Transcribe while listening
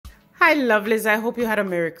Hi, lovelies. I hope you had a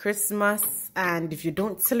Merry Christmas. And if you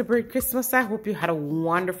don't celebrate Christmas, I hope you had a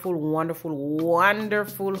wonderful, wonderful,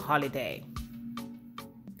 wonderful holiday.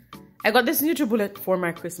 I got this NutriBullet for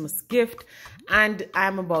my Christmas gift, and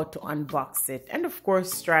I'm about to unbox it and, of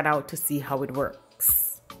course, try it out to see how it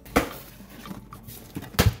works.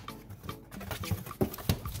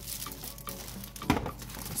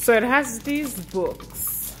 So it has these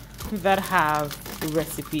books that have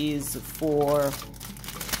recipes for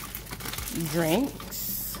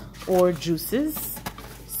drinks or juices.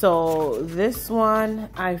 So this one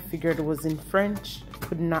I figured was in French,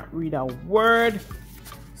 could not read a word.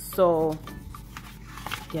 So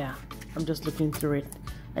yeah, I'm just looking through it,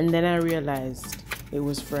 and then I realized it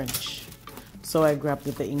was French, so I grabbed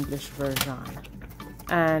the English version,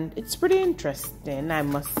 and it's pretty interesting. I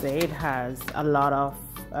must say it has a lot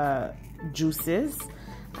of juices,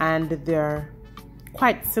 and they're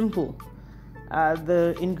quite simple.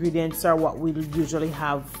 The ingredients are what we usually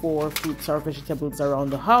have for fruits or vegetables around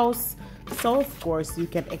the house, so of course you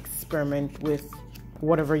can experiment with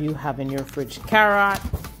whatever you have in your fridge. Carrot,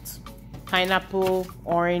 pineapple,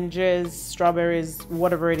 oranges, strawberries,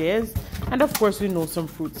 whatever it is. And of course we know some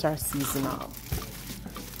fruits are seasonal.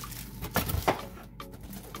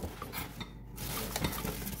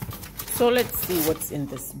 So let's see what's in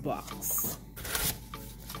this box.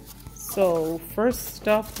 So first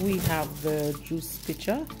up we have the juice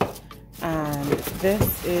pitcher, and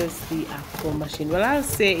this is the actual machine. Well, I'll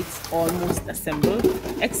say it's almost assembled,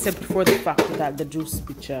 except for the fact that the juice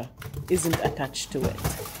pitcher isn't attached to it.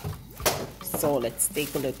 So let's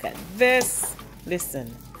take a look at this.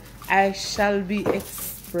 Listen, I shall be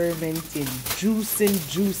experimenting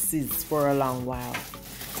juicing juices for a long while.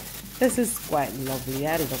 This is quite lovely.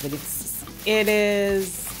 I love it. It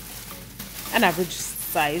is an average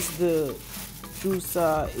size. The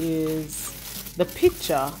juicer the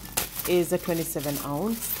pitcher is a 27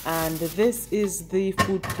 ounce, and this is the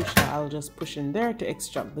food pusher. I'll just push in there to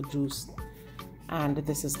extract the juice. And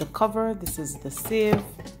this is the cover. This is the sieve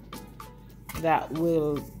that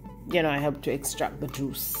will, help to extract the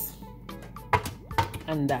juice.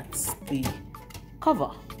 And that's the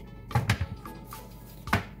cover.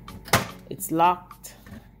 It's locked,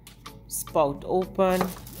 spout open,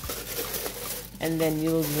 and then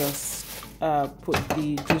you'll just put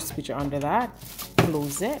the juice pitcher under that,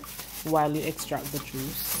 close it while you extract the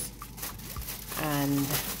juice, and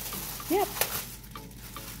yep,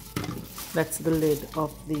 that's the lid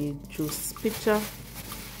of the juice pitcher.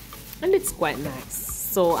 And it's quite nice.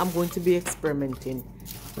 So I'm going to be experimenting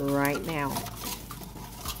right now.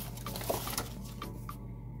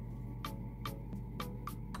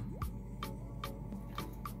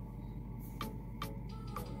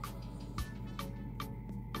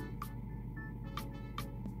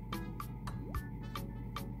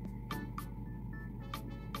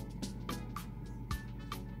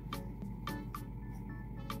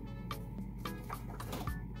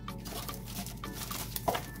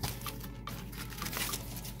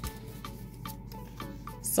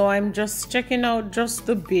 So I'm just checking out just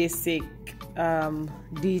the basic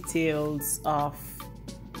details of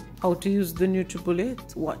how to use the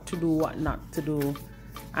NutriBullet, what to do, what not to do.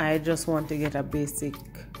 I just want to get a basic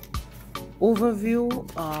overview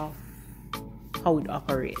of how it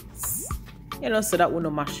operates, so that we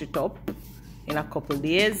don't mash it up in a couple of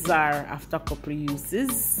days or after a couple of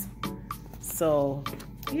uses. So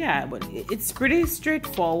yeah, but it's pretty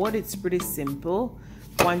straightforward. It's pretty simple.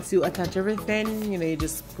 Once you attach everything, you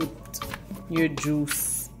just put your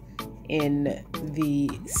juice in the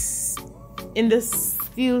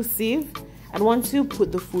steel sieve, and once you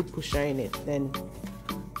put the food pusher in it, then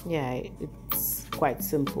yeah, it's quite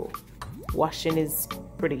simple. Washing is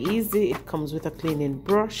pretty easy. It comes with a cleaning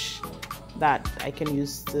brush that I can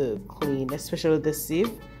use to clean, especially the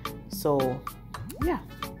sieve. So yeah.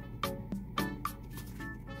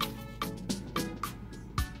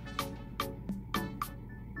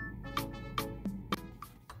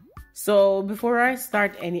 So before I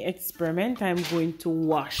start any experiment, I'm going to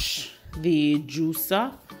wash the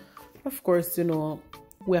juicer. Of course,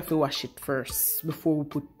 we have to wash it first before we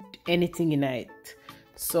put anything in it.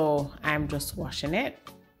 So I'm just washing it.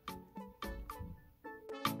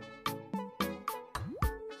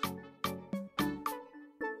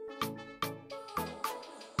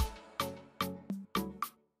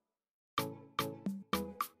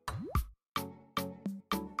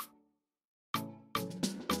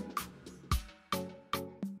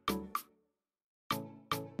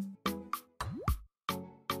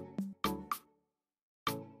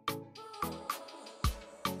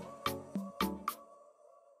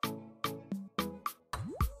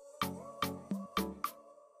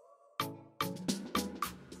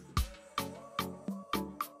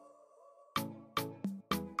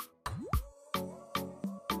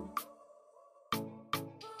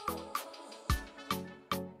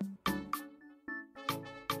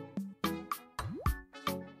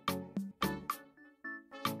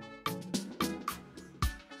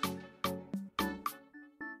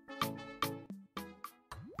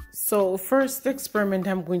 So first experiment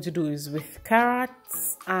I'm going to do is with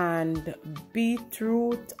carrots and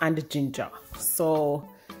beetroot and ginger. So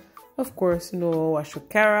of course, wash your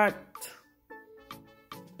carrot,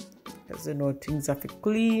 because things have to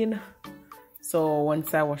clean. So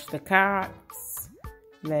once I wash the carrots,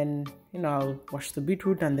 then I'll wash the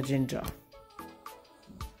beetroot and the ginger.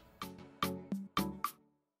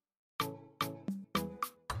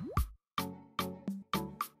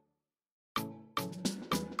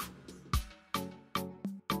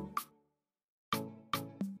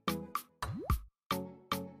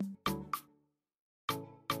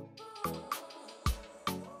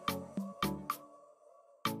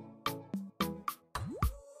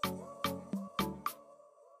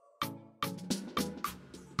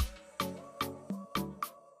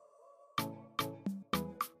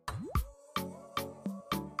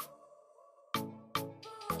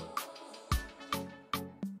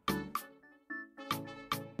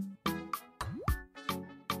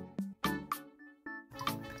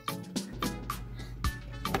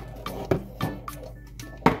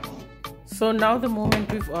 So now the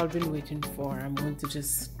moment we've all been waiting for, I'm going to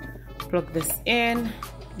just plug this in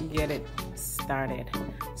and get it started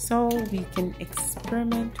so we can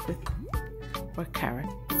experiment with our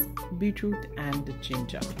carrots, beetroot and the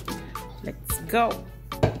ginger. Let's go.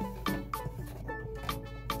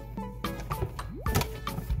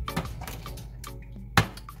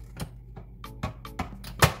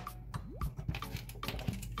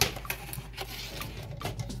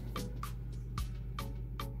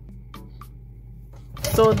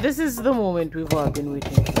 So this is the moment we've all been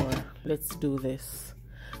waiting for. Let's do this.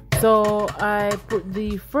 So I put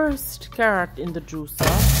the first carrot in the juicer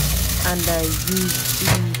and I used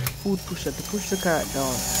the food pusher to push the carrot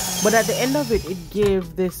down. But at the end of it, it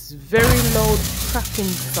gave this very loud cracking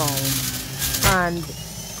sound. And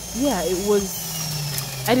yeah,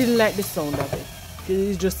 I didn't like the sound of it.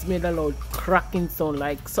 It just made a loud cracking sound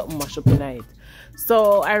like something mashed up in it.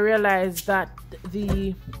 So I realized that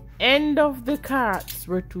the end of the carrots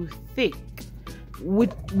were too thick,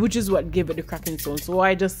 which is what gave it the cracking sound. So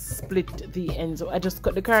I just split the ends. So I just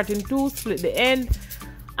cut the carrot in two, split the end,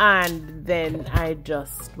 and then I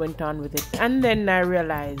just went on with it. And then I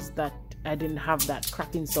realized that I didn't have that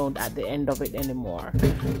cracking sound at the end of it anymore.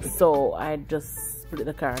 So I just split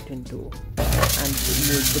the carrot in two and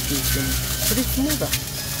made the juicing pretty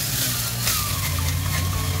smoother.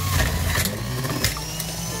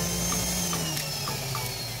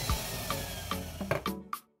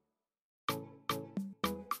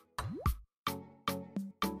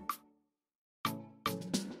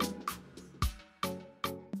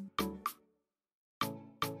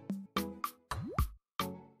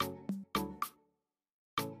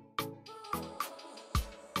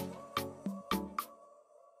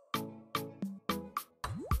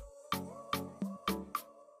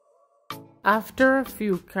 After a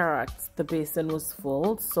few carrots, the basin was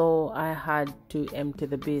full, so I had to empty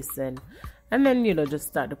the basin and then just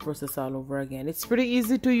start the process all over again. It's pretty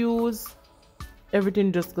easy to use.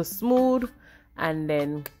 Everything just goes smooth, and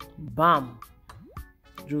then bam,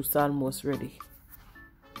 juice almost ready.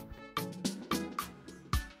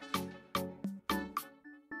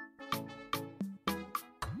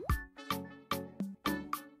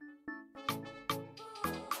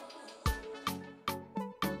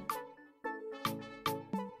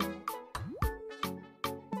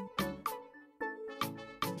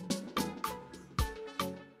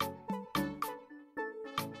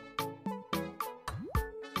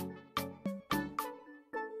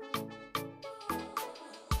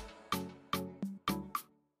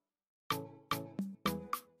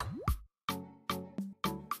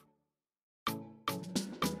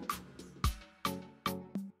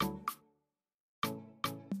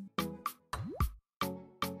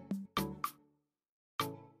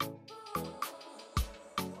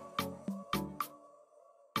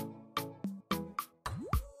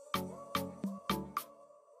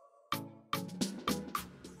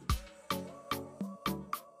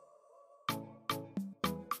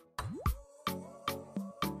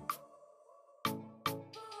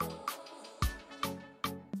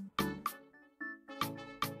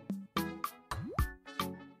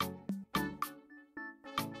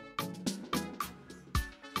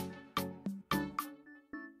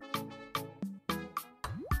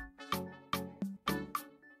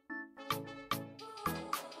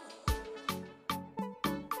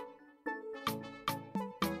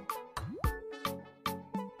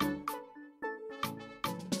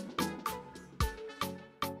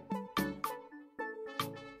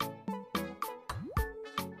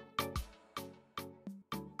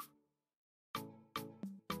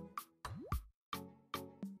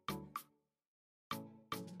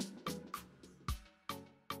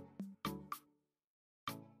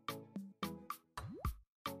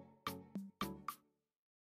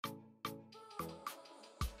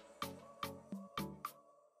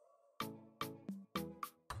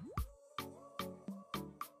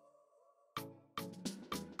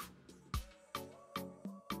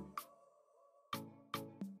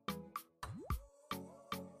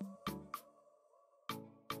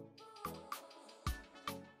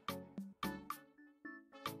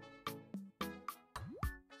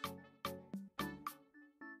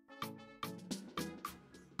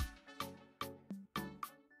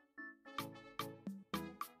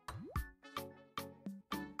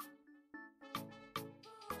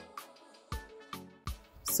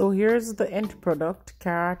 So here's the end product: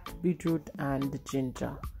 carrot, beetroot and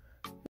ginger.